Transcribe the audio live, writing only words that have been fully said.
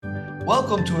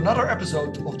Welcome to another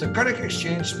episode of the Cardiac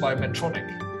Exchange by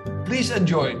Medtronic. Please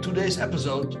enjoy today's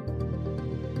episode.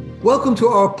 Welcome to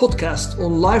our podcast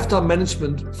on lifetime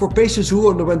management for patients who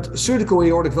underwent surgical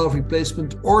aortic valve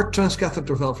replacement or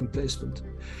transcatheter valve replacement.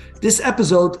 This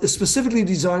episode is specifically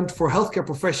designed for healthcare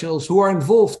professionals who are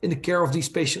involved in the care of these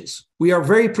patients. We are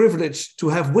very privileged to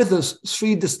have with us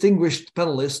three distinguished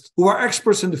panelists who are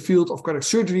experts in the field of cardiac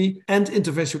surgery and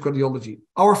interventional cardiology.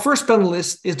 Our first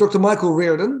panelist is Dr. Michael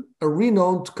Reardon, a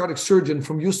renowned cardiac surgeon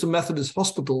from Houston Methodist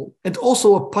Hospital and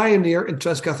also a pioneer in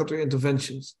transcatheter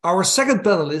interventions. Our second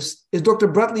panelist is Dr.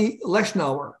 Bradley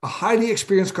Leshnower, a highly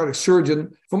experienced cardiac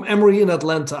surgeon from Emory in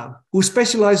Atlanta, who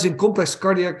specializes in complex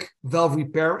cardiac valve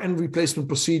repair and replacement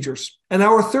procedures. And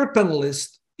our third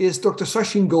panelist is Dr.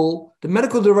 Sachin Goel, the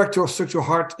medical director of structural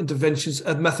heart interventions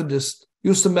at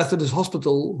Houston Methodist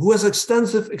Hospital, who has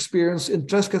extensive experience in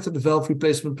transcatheter valve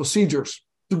replacement procedures.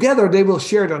 Together, they will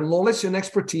share their knowledge and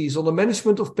expertise on the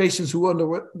management of patients who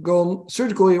undergone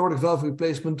surgical aortic valve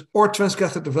replacement or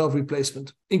transcatheter valve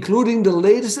replacement, including the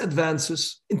latest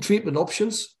advances in treatment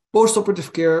options,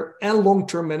 postoperative care, and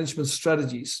long-term management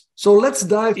strategies. So let's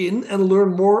dive in and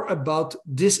learn more about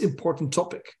this important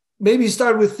topic. Maybe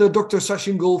start with Dr.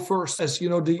 Sachin Goel first, as you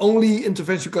know, the only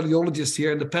interventional cardiologist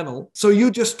here in the panel. So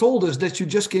you just told us that you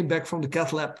just came back from the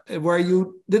cath lab where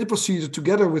you did a procedure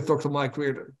together with Dr. Mike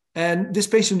Reardon. And this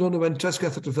patient underwent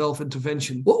transcatheter valve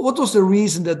intervention. What was the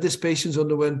reason that this patient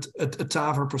underwent a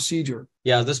TAVR procedure?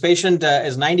 Yeah, this patient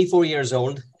is 94 years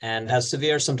old and has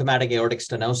severe symptomatic aortic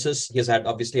stenosis. He has had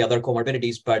obviously other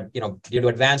comorbidities, but due to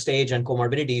advanced age and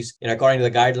comorbidities, according to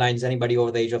the guidelines, anybody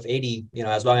over the age of 80,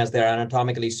 as long as they're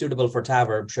anatomically suitable for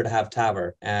TAVR, should have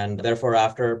TAVR. And therefore,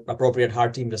 after appropriate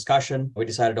heart team discussion, we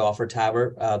decided to offer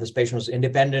TAVR. This patient was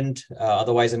independent,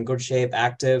 otherwise in good shape,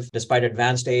 active. Despite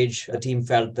advanced age, the team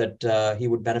felt that he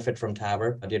would benefit from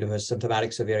TAVR due to his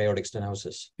symptomatic severe aortic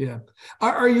stenosis. Yeah.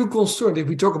 Are you concerned if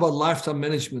we talk about lifetime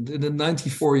management in a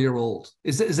 94-year-old?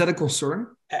 Is that a concern?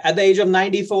 At the age of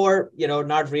 94,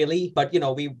 not really, but,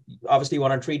 we obviously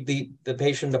want to treat the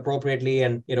patient appropriately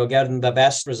and, get him the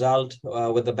best result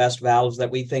with the best valves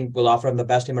that we think will offer him the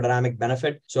best hemodynamic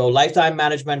benefit. So lifetime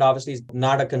management obviously is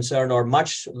not a concern or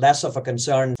much less of a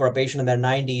concern for a patient in their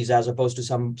 90s as opposed to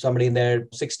somebody in their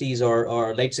 60s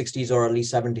or late 60s or early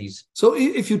 70s. So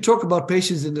if you talk about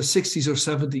patients in the 60s or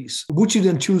 70s, would you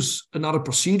then choose another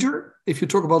procedure if you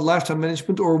talk about lifetime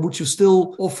management, or would you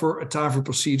still offer a TAVR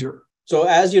procedure? So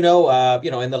as in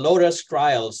the low-risk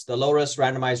trials, the low-risk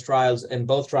randomized trials, in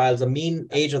both trials, the mean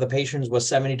age of the patients was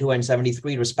 72 and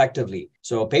 73 respectively.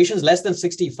 So patients less than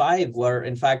 65 were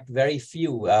in fact very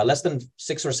few, less than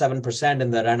 6 or 7% in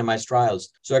the randomized trials.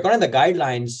 So according to the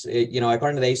guidelines,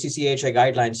 according to the ACC/AHA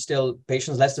guidelines, still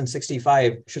patients less than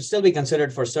 65 should still be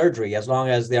considered for surgery as long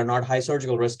as they are not high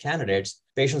surgical risk candidates.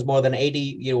 Patients more than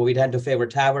 80, we tend to favor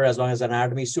TAVR as long as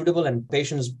anatomy is suitable, and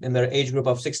patients in their age group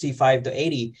of 65 to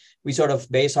 80, we sort of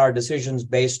base our decisions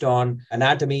based on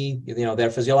anatomy, their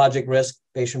physiologic risk,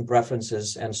 patient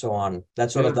preferences, and so on.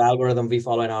 That's sort of the algorithm we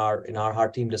follow in our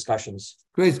heart team discussions.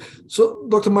 Great. So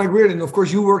Dr. Mike Reardon, of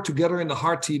course, you work together in the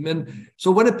heart team. And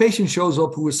so when a patient shows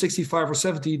up who is 65 or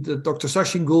 70, that Dr.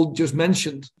 Sachin Goel just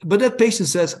mentioned, but that patient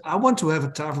says, I want to have a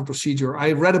TAVR procedure.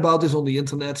 I read about this on the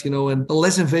internet, and a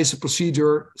less invasive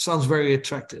procedure sounds very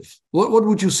attractive. What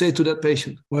would you say to that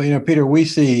patient? Well, Peter,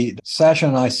 Sachin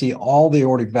and I see all the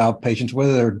aortic valve patients,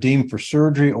 whether they're deemed for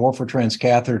surgery or for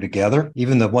transcatheter together,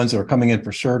 even the ones that are coming in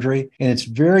for surgery. And it's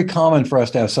very common for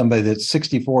us to have somebody that's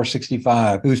 64,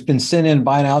 65, who's been sent in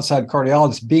by an outside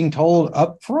cardiologist being told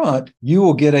up front, you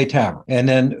will get a TAVR. And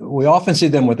then we often see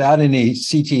them without any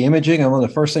CT imaging. And one of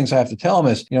the first things I have to tell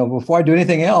them is, before I do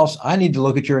anything else, I need to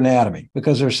look at your anatomy,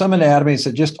 because there's some anatomies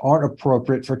that just aren't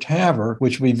appropriate for TAVR,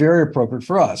 which would be very appropriate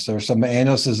for us. There's some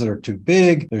anuses that are too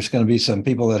big. There's going to be some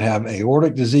people that have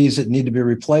aortic disease that need to be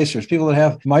replaced. There's people that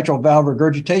have mitral valve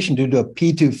regurgitation due to a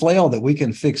P2 flail that we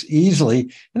can fix easily.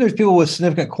 And there's people with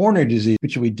significant coronary disease,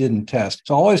 which we didn't test.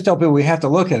 So I always tell people we have to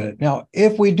look at it. Now,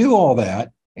 if we do all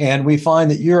that, and we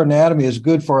find that your anatomy is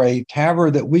good for a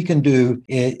TAVR that we can do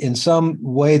in some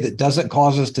way that doesn't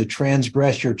cause us to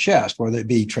transgress your chest, whether it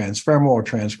be transfemoral or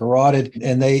transcarotid,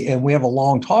 and we have a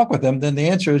long talk with them, then the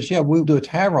answer is, yeah, we'll do a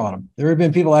TAVR on them. There have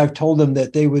been people I've told them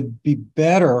that they would be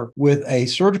better with a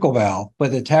surgical valve,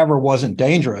 but the TAVR wasn't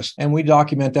dangerous, and we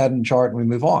document that in the chart and we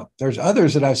move on. There's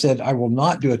others that I've said I will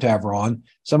not do a TAVR on.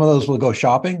 Some of those will go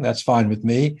shopping. That's fine with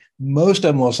me. Most of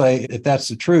them will say, if that's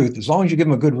the truth, as long as you give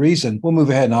them a good reason, we'll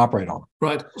move ahead and operate on them.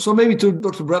 Right. So maybe to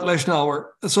Dr. Brett Leshnower.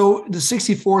 So the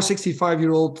 64,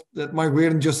 65-year-old that Mike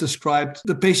Reardon just described,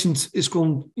 the patient is,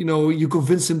 you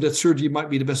convince him that surgery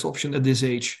might be the best option at this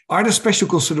age. Are there special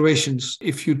considerations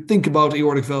if you think about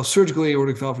aortic valve, surgical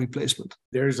aortic valve replacement?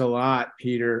 There's a lot,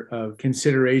 Peter, of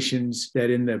considerations that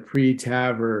in the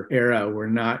pre-TAVR era were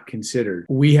not considered.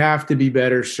 We have to be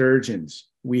better surgeons.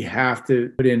 We have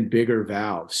to put in bigger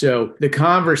valves. So the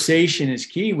conversation is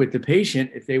key with the patient.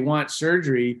 If they want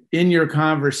surgery, in your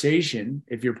conversation,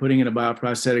 if you're putting in a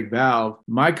bioprosthetic valve,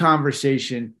 my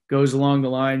conversation goes along the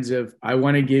lines of, I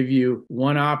want to give you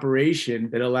one operation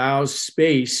that allows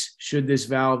space, should this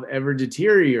valve ever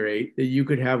deteriorate, that you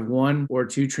could have one or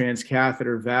two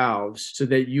transcatheter valves so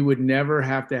that you would never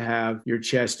have to have your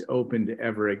chest opened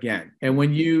ever again. And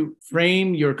when you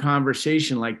frame your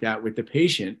conversation like that with the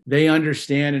patient, they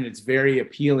understand, and it's very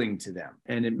appealing to them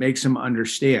and it makes them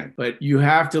understand. But you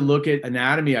have to look at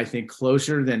anatomy, I think,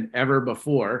 closer than ever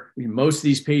before. Most of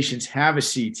these patients have a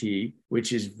CT,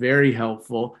 which is very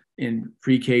helpful in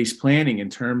pre-case planning in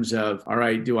terms of, all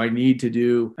right, do I need to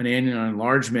do an annular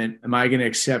enlargement? Am I going to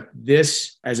accept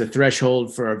this as a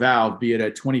threshold for a valve, be it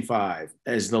at 25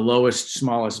 as the lowest,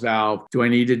 smallest valve? Do I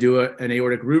need to do an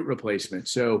aortic root replacement?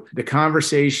 So the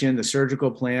conversation, the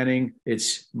surgical planning,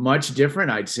 it's much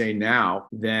different, I'd say now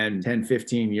than 10,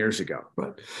 15 years ago.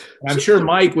 Right. I'm sure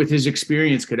Mike, with his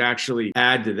experience, could actually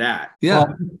add to that. Yeah.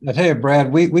 Well, I tell you,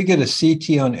 Brad, we get a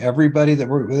CT on everybody that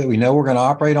we know we're going to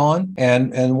operate on.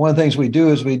 And one of the things we do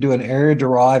is we do an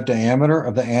area-derived diameter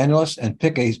of the annulus and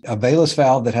pick a valus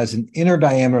valve that has an inner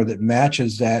diameter that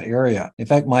matches that area. In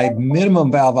fact, my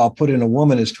minimum valve I'll put in a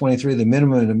woman is 23. The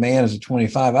minimum in a man is a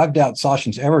 25. I doubt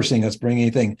Sachin's ever seen us bring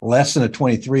anything less than a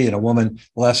 23 in a woman,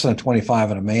 less than a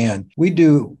 25 in a man. We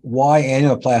do Y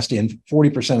annuloplasty in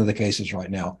 40% of the cases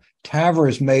right now. TAVR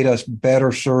has made us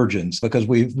better surgeons because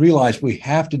we've realized we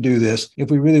have to do this if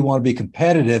we really want to be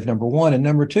competitive, number one. And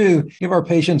number two, give our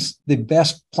patients the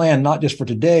best plan, not just for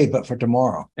today, but for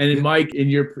tomorrow. And Mike, in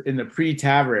the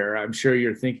pre-TAVR era, I'm sure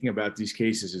you're thinking about these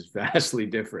cases as vastly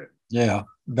different. Yeah,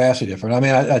 vastly different. I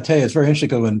mean, I tell you, it's very interesting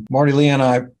because when Marty Lee and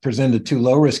I presented two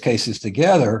low-risk cases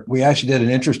together, we actually did an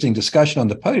interesting discussion on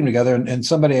the podium together. And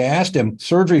somebody asked him,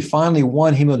 surgery finally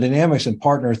won hemodynamics in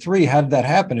PARTNER 3. How did that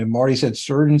happen? And Marty said,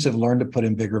 surgeons have learned to put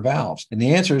in bigger valves. And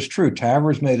the answer is true.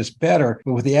 TAVR has made us better.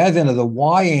 But with the advent of the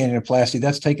Y annuloplasty,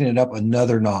 that's taken it up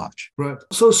another notch. Right.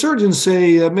 So surgeons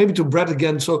say, maybe to Brett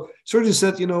again, so surgeons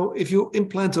said, if you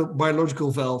implant a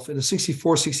biological valve in a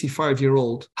 64,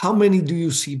 65-year-old, how many do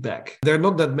you see back? There are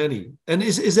not that many. And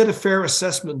is that a fair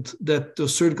assessment that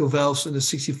those surgical valves in the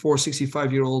 64,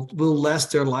 65-year-old will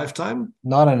last their lifetime?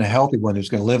 Not in a healthy one who's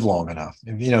going to live long enough,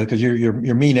 because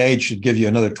your mean age should give you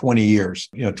another 20 years,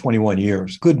 21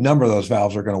 years. Good number of those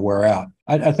valves are going to wear out.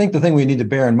 I think the thing we need to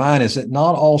bear in mind is that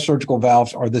not all surgical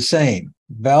valves are the same.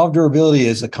 Valve durability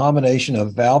is a combination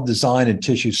of valve design and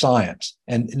tissue science.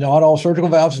 And not all surgical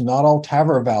valves and not all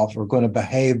TAVR valves are going to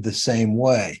behave the same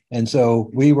way. And so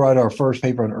we wrote our first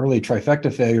paper on early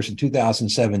trifecta failures in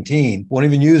 2017. Won't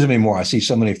even use them anymore. I see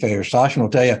so many failures. Sachin will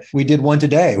tell you, we did one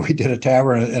today. We did a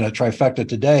TAVR and a trifecta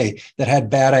today that had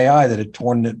bad AI that had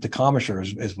torn the commissure,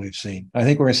 as we've seen. I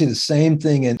think we're going to see the same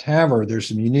thing in TAVR. There's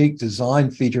some unique design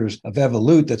features of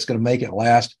Evolute that's going to make it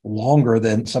last longer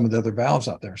than some of the other valves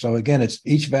out there. So again,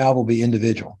 each valve will be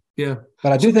individual. Yeah.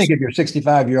 But I do think if you're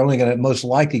 65, you're only going to most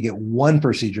likely get one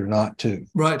procedure, not two.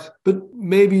 Right. But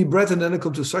maybe Brett, and then I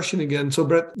come to Sachin again. So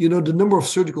Brett, the number of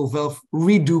surgical valve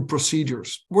redo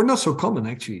procedures were not so common,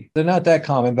 actually. They're not that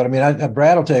common. But I mean,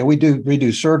 Brad will tell you, we do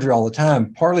redo surgery all the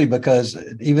time, partly because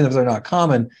even if they're not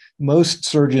common, most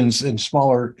surgeons in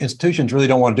smaller institutions really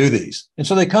don't want to do these. And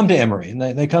so they come to Emory and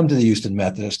they come to the Houston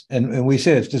Methodist. And we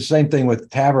say it's the same thing with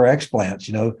TAVR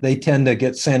explants. They tend to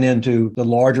get sent into the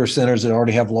larger centers that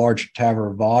already have large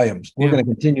TAVR volumes. We're going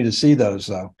to continue to see those,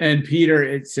 though. And Peter,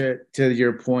 it's to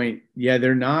your point,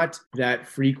 they're not that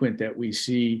frequent that we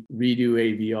see redo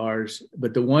AVRs,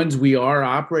 but the ones we are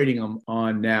operating them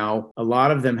on now, a lot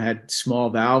of them had small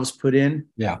valves put in.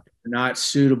 Yeah. They're not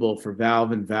suitable for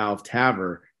valve and valve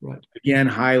TAVR. Right. Again,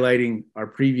 highlighting our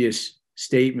previous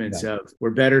statements of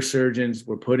we're better surgeons,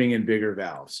 we're putting in bigger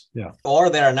valves. Yeah. Or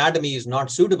their anatomy is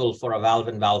not suitable for a valve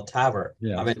and valve TAVR.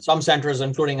 Yeah. I mean, some centers,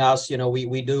 including us,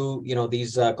 we do,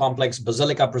 these complex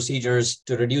basilica procedures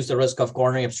to reduce the risk of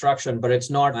coronary obstruction, but it's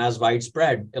not as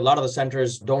widespread. A lot of the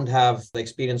centers don't have the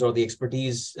experience or the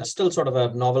expertise. It's still sort of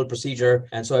a novel procedure.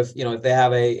 And so if they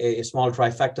have a small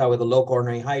trifecta with a low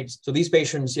coronary height, so these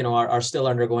patients, are still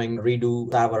undergoing redo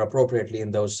TAVR appropriately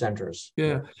in those centers.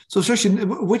 Yeah. So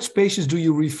Sachin, which patients do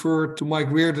you refer to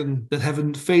Mike Reardon that have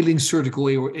a failing surgical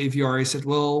AVR? He said,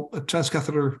 well, a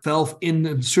transcatheter valve in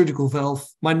a surgical valve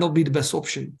might not be the best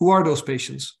option. Who are those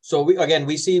patients? So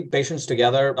we see patients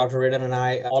together. Dr. Reardon and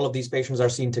I, all of these patients are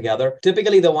seen together.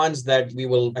 Typically, the ones that we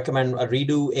will recommend a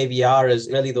redo AVR is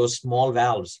really those small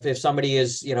valves. If somebody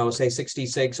is, say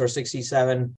 66 or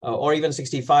 67 or even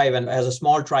 65 and has a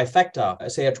small trifecta,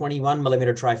 say a 21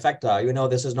 millimeter trifecta,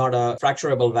 this is not a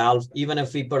fracturable valve. Even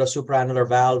if we put a supraannular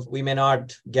valve, we may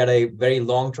not get a very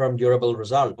long-term durable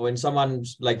result. In someone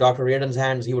like Dr. Reardon's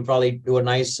hands, he would probably do a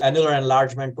nice annular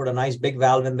enlargement, put a nice big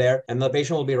valve in there, and the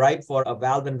patient will be right for a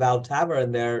valve-in-valve TAVR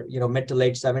in their, mid to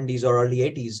late 70s or early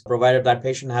 80s, provided that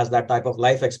patient has that type of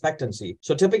life expectancy.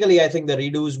 So typically, I think the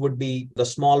redos would be the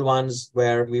small ones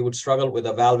where we would struggle with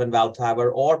a valve-in-valve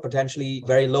TAVR or potentially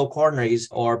very low coronaries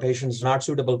or patients not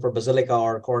suitable for basilica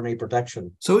or coronary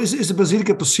protection. So is the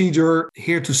basilica procedure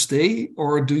here to stay,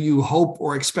 or do you hope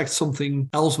or expect something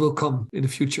else will come in the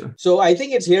future? So I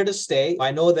think it's here to stay.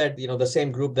 I know that, the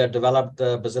same group that developed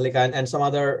the basilica and some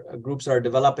other groups are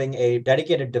developing a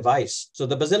dedicated device. So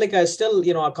the basilica is still,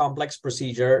 a complex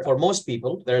procedure for most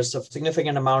people. There's a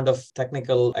significant amount of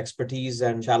technical expertise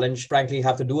and challenge, frankly,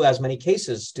 have to do as many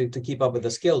cases to keep up with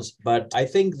the skills. But I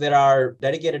think there are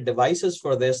dedicated devices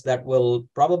for this that will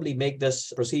probably make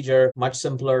this procedure much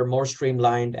simpler, more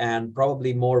streamlined, and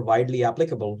probably more widely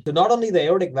applicable to not only the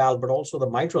aortic valve, but also the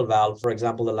mitral valve, for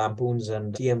example, the lampoons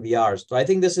and TMVRs. So I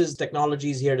think this is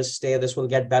technology is here to stay. This will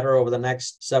get better over the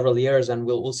next several years, and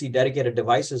we'll see dedicated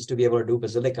devices to be able to do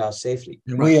basilica safely.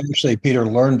 And we actually, Peter,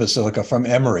 learned basilica from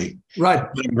Emory. Right.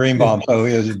 Greenbaum. So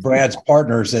it was Brad's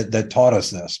partners that taught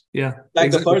us this. Yeah. Like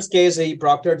exactly. The first case he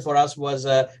proctored for us was,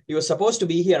 he was supposed to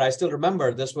be here. I still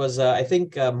remember this was, I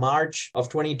think, March of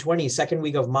 2020, second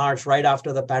week of March, right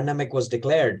after the pandemic was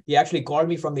declared. He actually called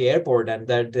me from the airport and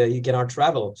that he cannot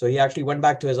travel. So he actually went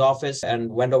back to his office and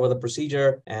went over the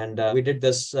procedure. And we did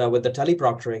this with the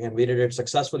teleproctoring, and we did it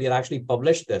successfully and actually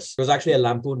published this. It was actually a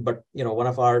lampoon, but, one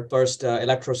of our first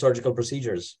electrosurgical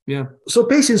procedures. Yeah. So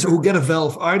patients who get a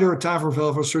valve, either a TAVR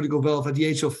valve or surgical valve at the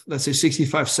age of, let's say,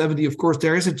 65, 70, of course,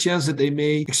 there is a chance that they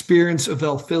may experience a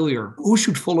valve failure. Who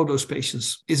should follow those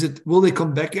patients? Will they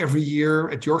come back every year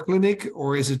at your clinic,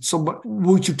 or is it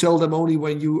would you tell them only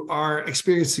when you are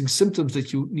experiencing symptoms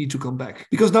that you need to come back?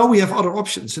 Because now we have other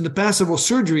options. In the past, there was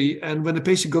surgery, and when the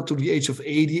patient got to the age of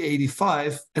 80,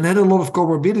 85, and had a lot of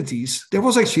comorbidities, there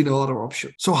was actually no other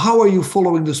option. So how are you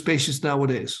following those patients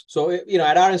nowadays? So,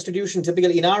 at our institution,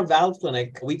 typically in our valve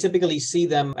clinic, we typically see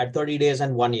them at 30 days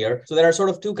and 1 year. So there are sort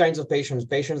of two kinds of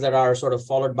patients that are sort of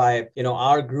followed by,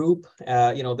 our group.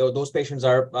 Those patients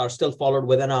are still followed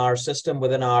within our system,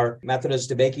 within our Methodist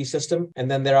DeBakey system. And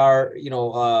then there are,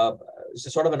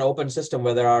 it's sort of an open system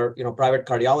where there are, private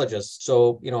cardiologists.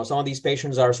 So, some of these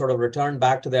patients are sort of returned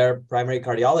back to their primary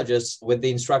cardiologists with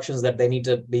the instructions that they need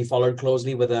to be followed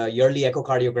closely with a yearly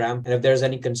echocardiogram. And if there's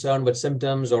any concern with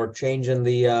symptoms or change in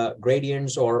the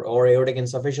gradients or aortic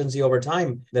insufficiency over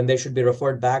time, then they should be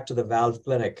referred back to the valve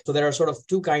clinic. So there are sort of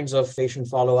two kinds of patient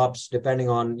follow-ups depending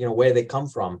on, where they come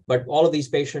from. But all of these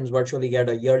patients virtually get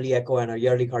a yearly echo and a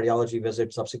yearly cardiology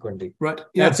visit subsequently. Right.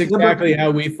 Yeah, that's exactly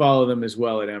how we follow them as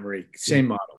well at Emory. Same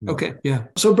model. Okay. Yeah.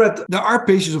 So Brett, there are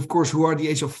patients, of course, who are the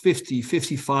age of 50,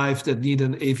 55 that need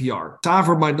an AVR.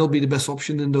 TAVR might not be the best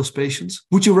option in those patients.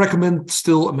 Would you recommend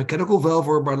still a mechanical valve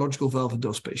or a biological valve in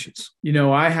those patients?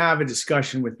 I have a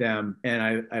discussion with them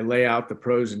and I lay out the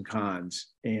pros and cons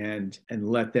and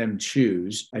let them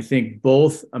choose. I think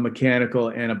both a mechanical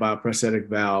and a bioprosthetic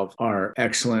valve are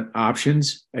excellent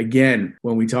options. Again,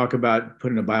 when we talk about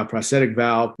putting a bioprosthetic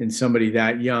valve in somebody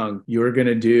that young, you're going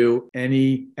to do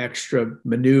any extra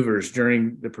maneuvers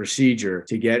during the procedure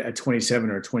to get a 27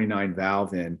 or 29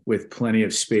 valve in with plenty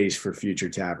of space for future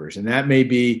TAVRs. And that may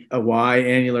be a Y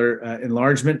annular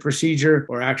enlargement procedure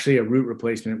or actually a root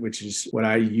replacement, which is what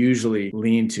I usually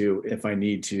lean to if I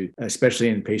need to, especially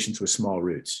in patients with small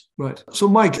roots. Right. So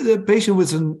Mike, the patient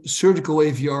with a surgical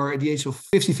AVR at the age of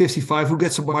 50, 55 who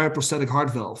gets a bioprosthetic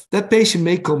heart valve, that patient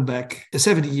may come back in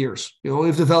 70 years.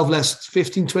 If the valve lasts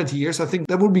 15, 20 years, I think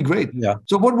that would be great. Yeah.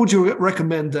 So what would you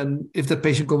recommend then if the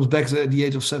patient comes back at the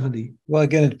age of 70? Well,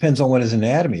 again, it depends on what his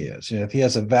anatomy is. If he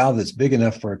has a valve that's big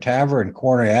enough for a TAVR and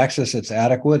coronary access, it's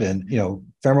adequate. And,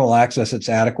 femoral access that's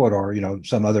adequate, or,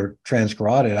 some other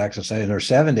transcarotid access, and they're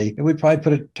 70, we'd probably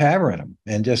put a TAVR in them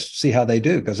and just see how they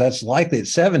do, because that's likely at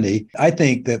 70. I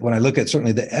think that when I look at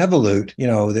certainly the Evolute,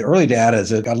 the early data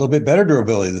is it got a little bit better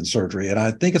durability than surgery. And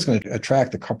I think it's going to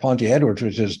attract the Carpentier-Edwards,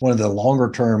 which is one of the longer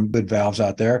term good valves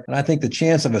out there. And I think the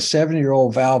chance of a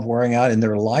 70-year-old valve wearing out in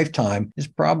their lifetime is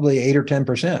probably 8 or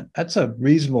 10%. That's a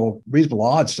reasonable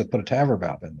odds to put a TAVR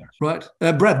valve in there. Right.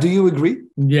 Brett, do you agree?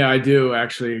 Yeah, I do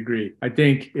actually agree. I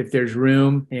think if there's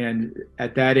room, and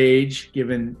at that age,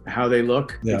 given how they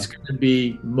look, it's going to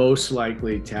be most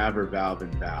likely TAVR valve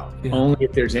and valve. Yeah. Only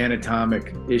if there's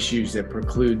anatomic issues that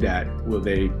preclude that will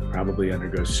they probably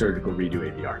undergo surgical redo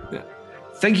AVR. Yeah.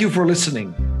 Thank you for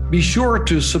listening. Be sure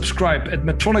to subscribe at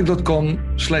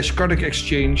medtronic.com/cardiac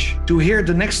exchange to hear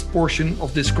the next portion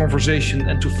of this conversation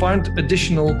and to find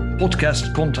additional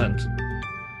podcast content.